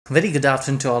Very good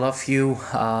afternoon to all of you.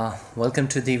 Welcome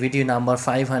to the video number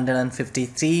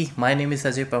 553. My name is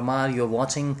Ajay Parmar. You're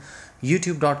watching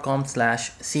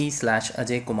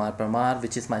youtube.com/c/Ajay Kumar Parmar,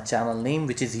 which is my channel name,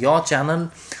 which is your channel.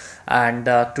 And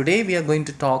today we are going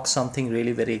to talk something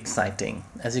really very exciting.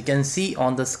 As you can see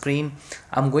on the screen,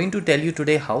 I'm going to tell you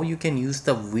today how you can use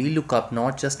the VLOOKUP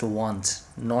not just once,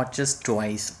 not just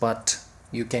twice, but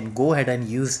you can go ahead and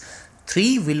use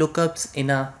 3 VLOOKUPs in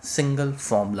a single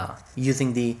formula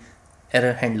using the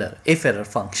error handler iferror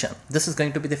function. This is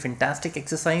going to be the fantastic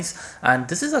exercise, and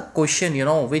this is a question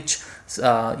which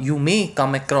you may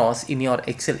come across in your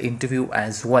Excel interview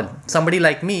as well. Somebody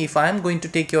like me, if I am going to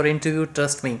take your interview,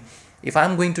 trust me, if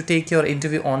I'm going to take your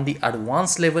interview on the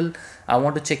advanced level, I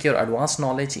want to check your advanced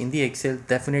knowledge in the Excel,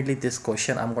 definitely this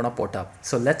question I'm gonna put up.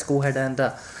 So let's go ahead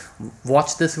and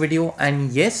watch this video.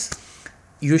 And yes,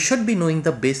 you should be knowing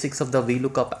the basics of the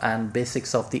VLOOKUP and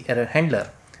basics of the error handler.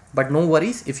 But no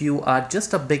worries, if you are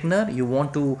just a beginner, you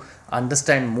want to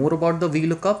understand more about the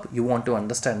VLOOKUP, you want to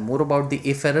understand more about the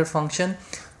iferror function,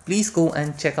 please go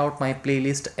and check out my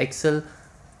playlist Excel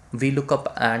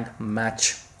VLOOKUP and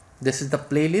match. This is the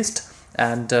playlist,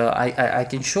 and I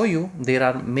can show you there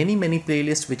are many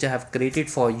playlists which I have created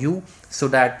for you, so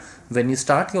that when you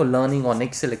start your learning on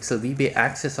Excel VBA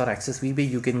Access or Access VBA,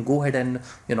 you can go ahead and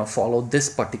follow this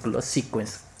particular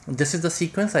sequence. This is the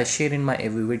sequence I share in my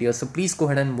every video, so please go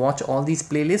ahead and watch all these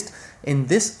playlists in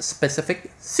this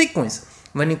specific sequence.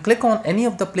 When you click on any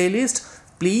of the playlist,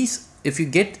 please, if you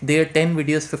get there 10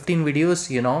 videos, 15 videos,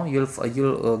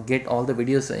 you'll get all the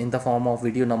videos in the form of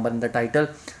video number in the title.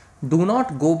 Do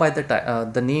not go by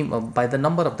the name by the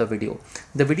number of the video.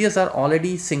 The videos are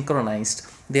already synchronized,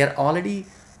 they are already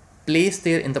placed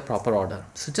there in the proper order.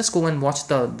 So just go and watch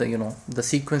the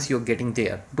sequence you're getting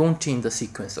there. Don't change the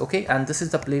sequence, okay? And this is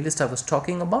the playlist I was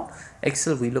talking about,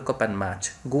 Excel VLOOKUP and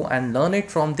match. Go and learn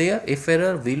it from there.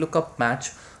 Iferror, VLOOKUP,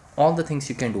 match, all the things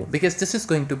you can do, because this is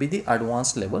going to be the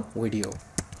advanced level video.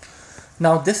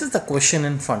 Now this is the question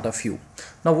in front of you.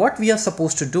 Now what we are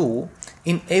supposed to do,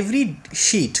 in every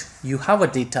sheet you have a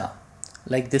data.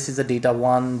 Like this is a data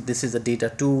 1, this is a data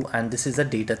 2, and this is a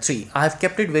data 3. I have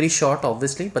kept it very short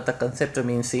obviously, but the concept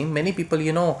remains same. Many people,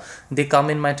 they come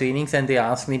in my trainings and they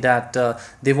ask me that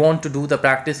they want to do the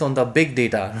practice on the big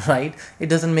data, right? It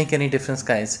doesn't make any difference,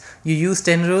 guys. You use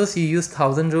 10 rows, you use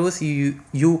 1000 rows, you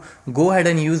go ahead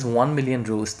and use 1 million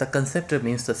rows. The concept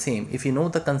remains the same. If you know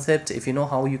the concept, if you know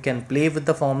how you can play with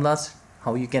the formulas,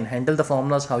 how you can handle the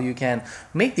formulas, how you can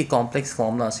make the complex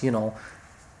formulas,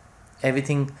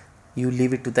 everything, you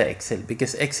leave it to the Excel,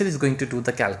 because Excel is going to do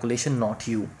the calculation, not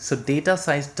you. So data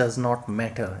size does not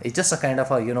matter. It's just a kind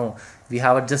of a, we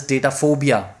have a just data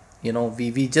phobia.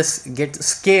 We just get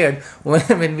scared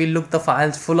when we look the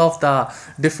files full of the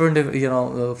different,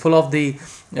 full of the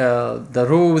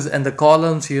rows and the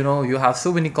columns. You have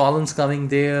so many columns coming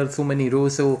there, so many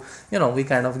rows. So, we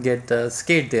kind of get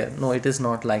scared there. No, it is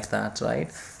not like that,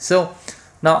 right? So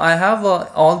now I have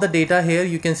all the data here.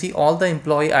 You can see all the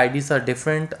employee IDs are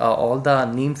different, all the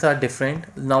names are different.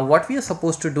 Now what we are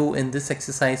supposed to do in this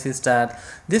exercise is that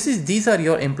these are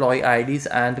your employee IDs,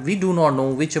 and we do not know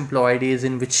which employee ID is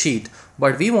in which sheet,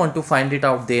 but we want to find it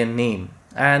out their name.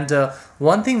 And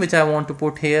one thing which I want to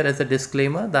put here as a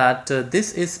disclaimer, that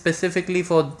this is specifically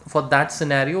for that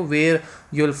scenario where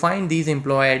you'll find these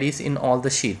employee IDs in all the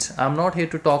sheets. I'm not here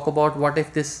to talk about what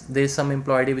if there's some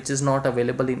employee ID which is not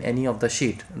available in any of the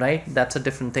sheet, right? That's a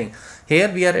different thing. Here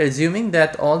we are assuming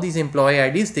that all these employee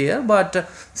IDs there, but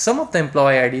some of the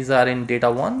employee IDs are in data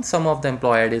 1, some of the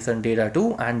employee IDs are in data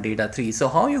 2 and data 3. So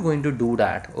how are you going to do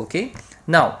that? Okay,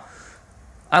 now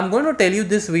I'm going to tell you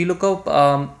this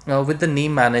VLOOKUP with the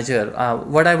name manager.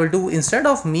 What I will do, instead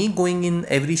of me going in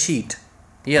every sheet,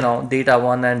 data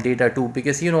 1 and data 2,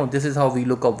 because this is how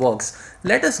VLOOKUP works.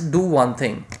 Let us do one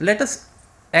thing. Let us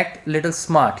act little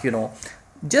smart.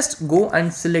 Just go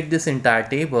and select this entire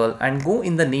table and go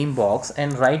in the name box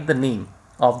and write the name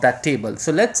of that table.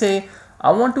 So let's say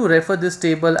I want to refer this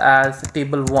table as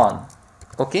table 1,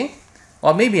 okay,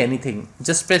 or maybe anything.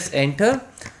 Just press enter.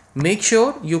 Make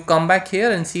sure you come back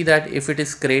here and see that if it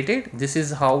is created, this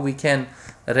is how we can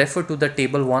refer to the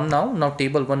table 1 now. Now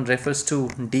table 1 refers to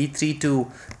D3 to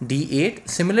D8.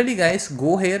 Similarly guys,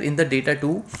 go here in the data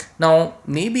 2. Now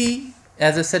maybe,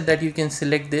 as I said, that you can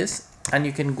select this and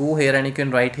you can go here and you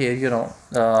can write here,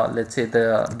 let's say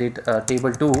the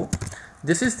table 2.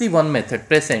 This is the one method.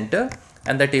 Press enter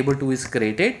and the table 2 is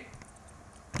created.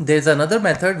 There's another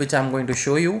method which I'm going to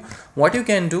show you. What you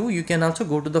can do, you can also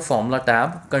go to the formula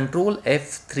tab, Control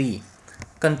F3,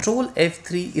 Control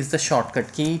F3 is the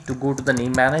shortcut key to go to the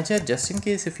name manager, just in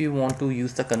case if you want to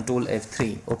use the Control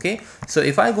F3. Okay, so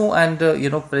if I go and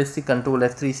press the Control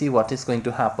F3, see what is going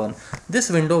to happen. This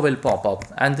window will pop up,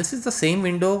 and this is the same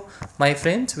window, my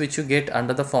friends, which you get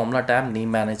under the formula tab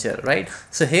name manager, right?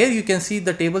 So here you can see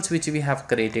the tables which we have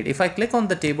created. If I click on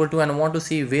the table 2 and I want to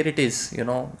see where it is,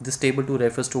 this table 2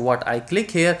 refers to what, I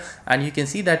click here and you can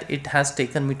see that it has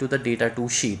taken me to the data 2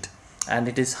 sheet. And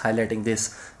it is highlighting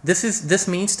this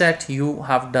means that you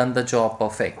have done the job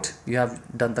perfect, you have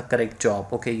done the correct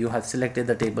job. Okay, you have selected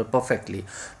the table perfectly.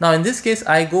 Now in this case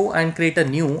I go and create a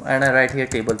new, and I write here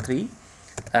table 3,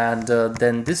 and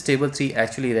then this table 3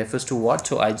 actually refers to what,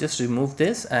 so I just remove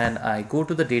this and I go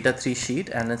to the data 3 sheet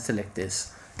and then select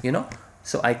this,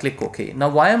 so I click OK. Now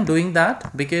why I'm doing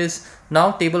that, because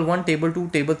now table 1, table 2,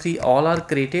 table 3 all are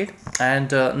created,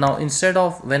 and now instead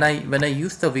of when I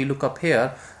use the VLOOKUP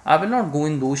here, I will not go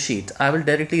in those sheets. I will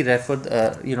directly refer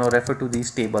to these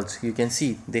tables. You can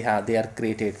see they are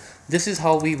created. This is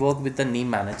how we work with the name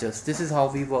managers. This is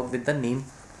how we work with the name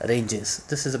ranges.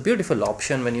 This is a beautiful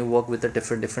option when you work with the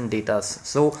different data.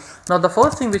 So now the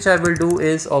first thing which I will do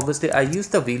is, obviously I use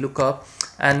the VLOOKUP,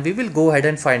 and we will go ahead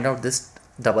and find out this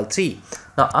double 3.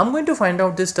 Now I'm going to find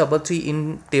out this double 3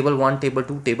 in table 1, table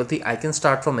 2, table 3. I can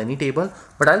start from any table,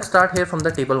 but I'll start here from the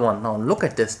table 1. Now look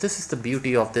at this. This is the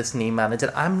beauty of this name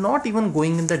manager. I'm not even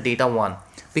going in the data 1,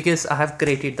 because I have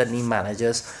created the name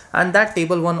managers, and that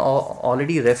table 1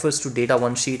 already refers to data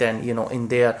 1 sheet, and in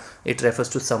there it refers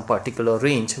to some particular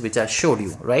range which I showed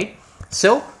you, right?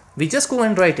 So we just go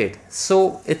and write it.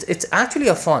 So it's actually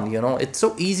a fun, it's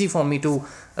so easy for me to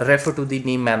refer to the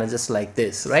name managers like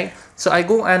this, right? So I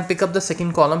go and pick up the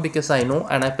second column because I know,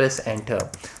 and I press enter.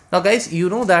 Now guys, you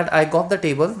know that I got the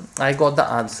table, I got the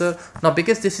answer. Now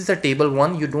because this is a table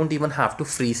 1, you don't even have to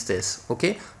freeze this.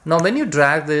 Okay, now when you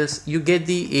drag this, you get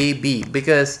the A, B,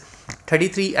 because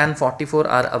 33 and 44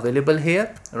 are available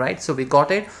here, right? So we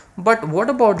got it. But what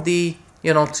about the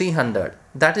 300?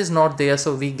 That is not there,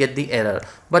 so we get the error.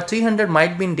 But 300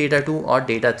 might be in data 2 or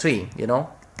data 3,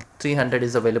 300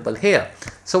 is available here.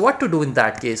 So what to do in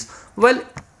that case? Well,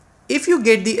 if you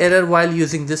get the error while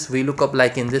using this VLOOKUP,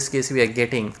 like in this case we are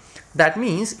getting, that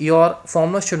means your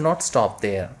formula should not stop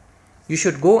there. You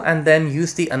should go and then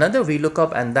use the another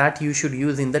VLOOKUP, and that you should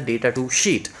use in the data 2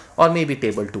 sheet or maybe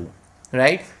table 2,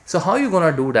 right? So how you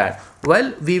gonna do that?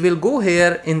 Well, we will go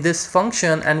here in this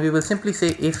function and we will simply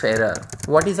say if error.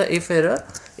 What is a if error?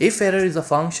 If error is a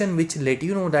function which let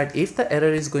you know that if the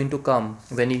error is going to come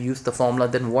when you use the formula,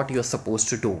 then what you're supposed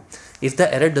to do. If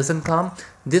the error doesn't come,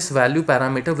 this value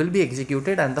parameter will be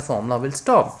executed and the formula will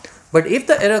stop. But if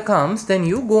the error comes, then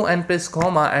you go and press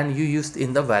comma and you use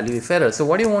in the value if error. So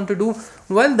what do you want to do?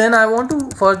 Well, then I want to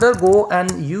further go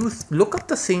and look up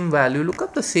the same value, look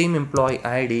up the same employee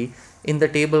ID in the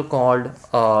table called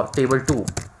table 2.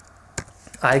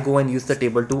 I go and use the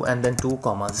table 2 and then 2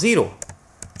 comma 0.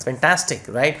 Fantastic,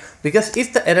 right? Because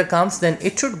if the error comes, then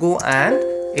it should go and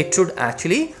it should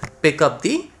actually pick up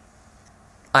the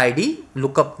ID,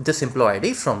 look up this employee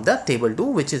ID from the table 2,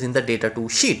 which is in the data 2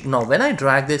 sheet. Now when I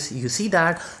drag this, you see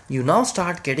that you now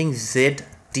start getting Z,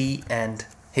 T, and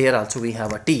here also we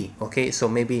have a T. Okay, so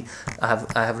maybe I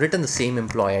have written the same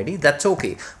employee ID. That's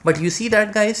okay, but you see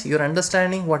that, guys, you're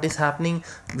understanding what is happening.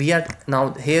 We are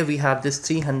now here, we have this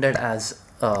 300 as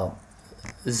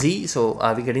Z. So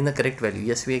are we getting the correct value?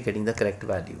 Yes, we are getting the correct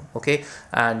value. Okay,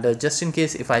 and just in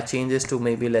case if I change this to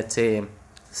maybe, let's say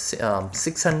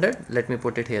 600, let me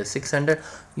put it here 600,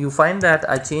 you find that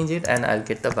I change it and I'll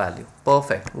get the value.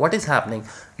 Perfect. What is happening?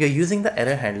 You're using the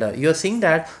error handler. You're seeing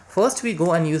that first we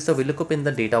go and use the VLOOKUP in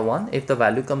the data 1. If the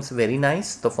value comes very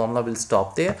nice, the formula will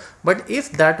stop there. But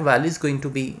if that value is going to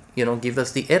be, give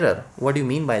us the error. What do you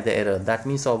mean by the error? That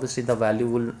means obviously the value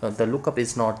will, the lookup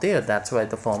is not there. That's why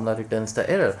the formula returns the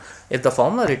error. If the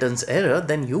formula returns error,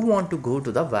 then you want to go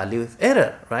to the value of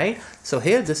error, right? So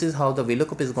here, this is how the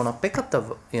VLOOKUP is going to pick up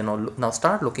the, now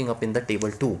start looking up in the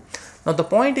table 2. Now the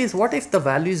point is, what if the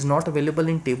value is not available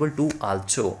in table 2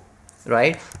 also,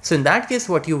 right? So in that case,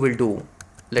 what you will do,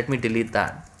 let me delete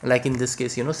that. Like in this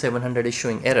case, 700 is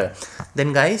showing error.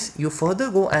 Then guys, you further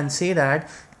go and say that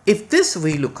if this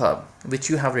VLOOKUP, which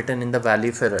you have written in the value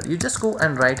if error, you just go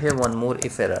and write here one more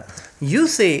if error. You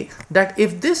say that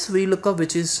if this VLOOKUP,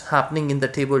 which is happening in the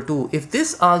table 2, if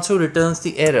this also returns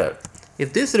the error,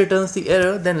 if this returns the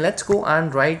error, then let's go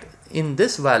and write in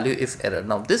this value if error.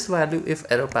 Now this value if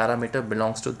error parameter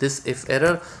belongs to this if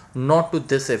error, not to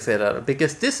this if error,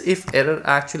 because this if error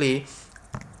actually,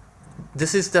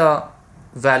 this is the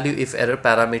value if error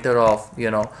parameter of,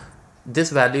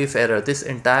 this value if error, this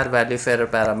entire value if error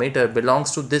parameter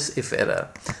belongs to this if error,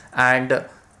 and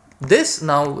this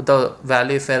now the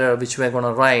value if error which we're going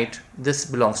to write, this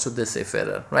belongs to this if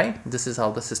error, right? This is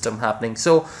how the system happening.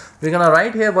 So we're going to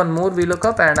write here one more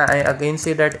vlookup, and I again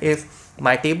say that if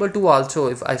my table 2 also,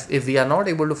 if we are not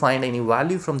able to find any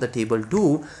value from the table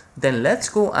 2, then let's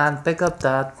go and pick up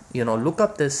that, look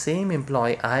up the same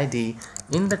employee ID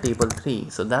in the table 3.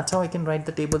 So that's how I can write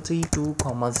the table 3 2,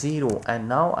 0, and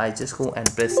now I just go and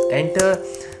press enter,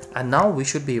 and now we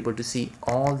should be able to see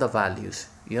all the values,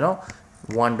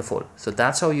 wonderful. So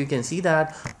that's how you can see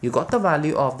that you got the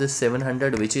value of this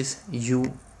 700, which is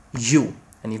u,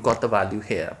 and you got the value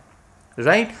here,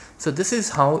 right? So this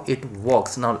is how it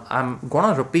works. Now I'm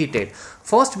gonna repeat it.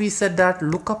 First we said that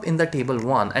look up in the table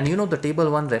 1, and the table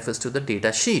 1 refers to the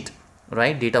data sheet,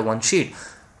 right? Data 1 sheet.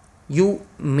 You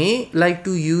may like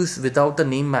to use without the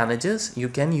name managers, you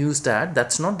can use that,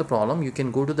 that's not the problem. You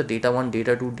can go to the data 1,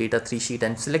 data 2, data 3 sheet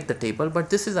and select the table, but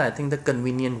this is, I think, the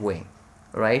convenient way,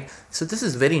 right? So this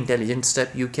is very intelligent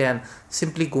step. You can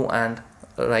simply go and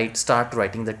start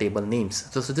writing the table names.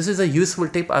 So this is a useful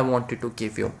tip I wanted to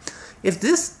give you.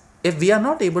 If we are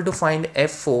not able to find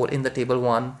F4 in the table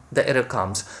 1, the error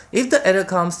comes. If the error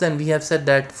comes, then we have said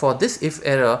that for this if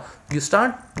error, you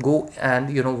go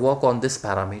and work on this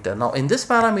parameter. Now in this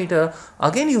parameter,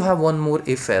 again you have one more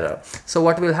if error. So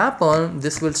what will happen,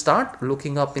 this will start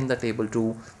looking up in the table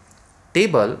 2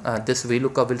 table. This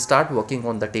vlookup will start working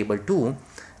on the table 2,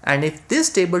 and if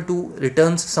this table 2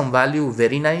 returns some value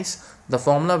very nice, the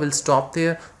formula will stop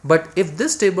there. But if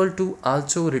this table 2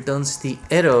 also returns the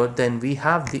error, then we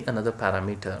have the another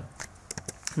parameter.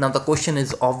 Now the question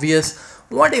is obvious,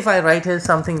 what if I write here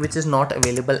something which is not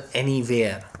available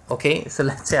anywhere? Okay, so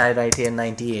let's say I write here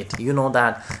 98. You know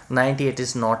that 98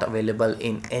 is not available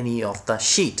in any of the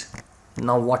sheet.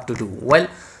 Now what to do? Well,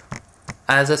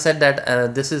 as I said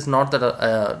that this is not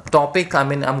the topic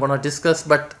I'm gonna discuss,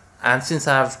 but and since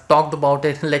I have talked about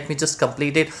it, let me just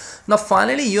complete it. Now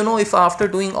finally, if after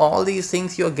doing all these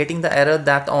things you're getting the error,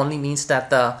 that only means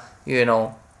that you're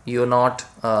not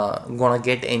gonna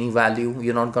get any value,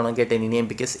 you're not gonna get any name,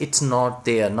 because it's not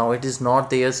there. Now it is not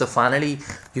there. So finally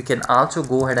you can also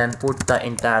go ahead and put the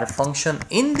entire function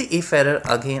in the if error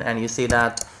again, and you say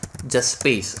that just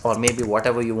space, or maybe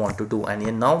whatever you want to do,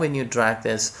 and now when you drag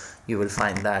this, you will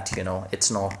find that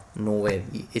it's nowhere,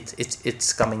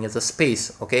 it's coming as a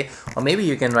space. Okay, or maybe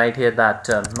you can write here that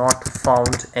not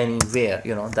found anywhere.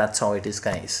 That's how it is,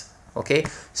 guys. Okay,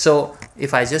 so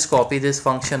if I just copy this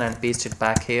function and paste it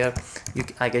back here,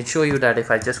 I can show you that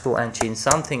if I just go and change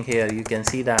something here, you can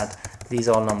see that these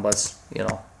all numbers,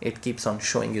 it keeps on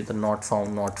showing you the not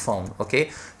found.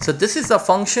 Okay, so this is the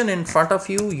function in front of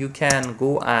you. You can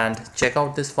go and check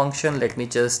out this function. Let me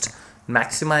just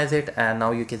maximize it, and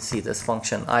now you can see this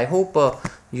function. I hope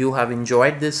you have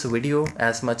enjoyed this video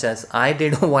as much as I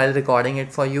did while recording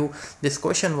it for you. This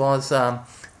question was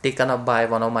taken up by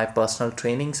one of my personal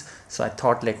trainings, so I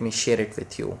thought let me share it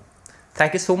with you.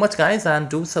 Thank you so much, guys, and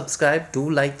do subscribe, do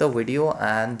like the video,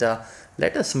 and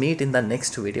let us meet in the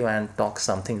next video and talk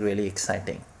something really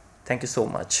exciting. Thank you so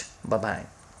much. Bye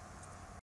bye.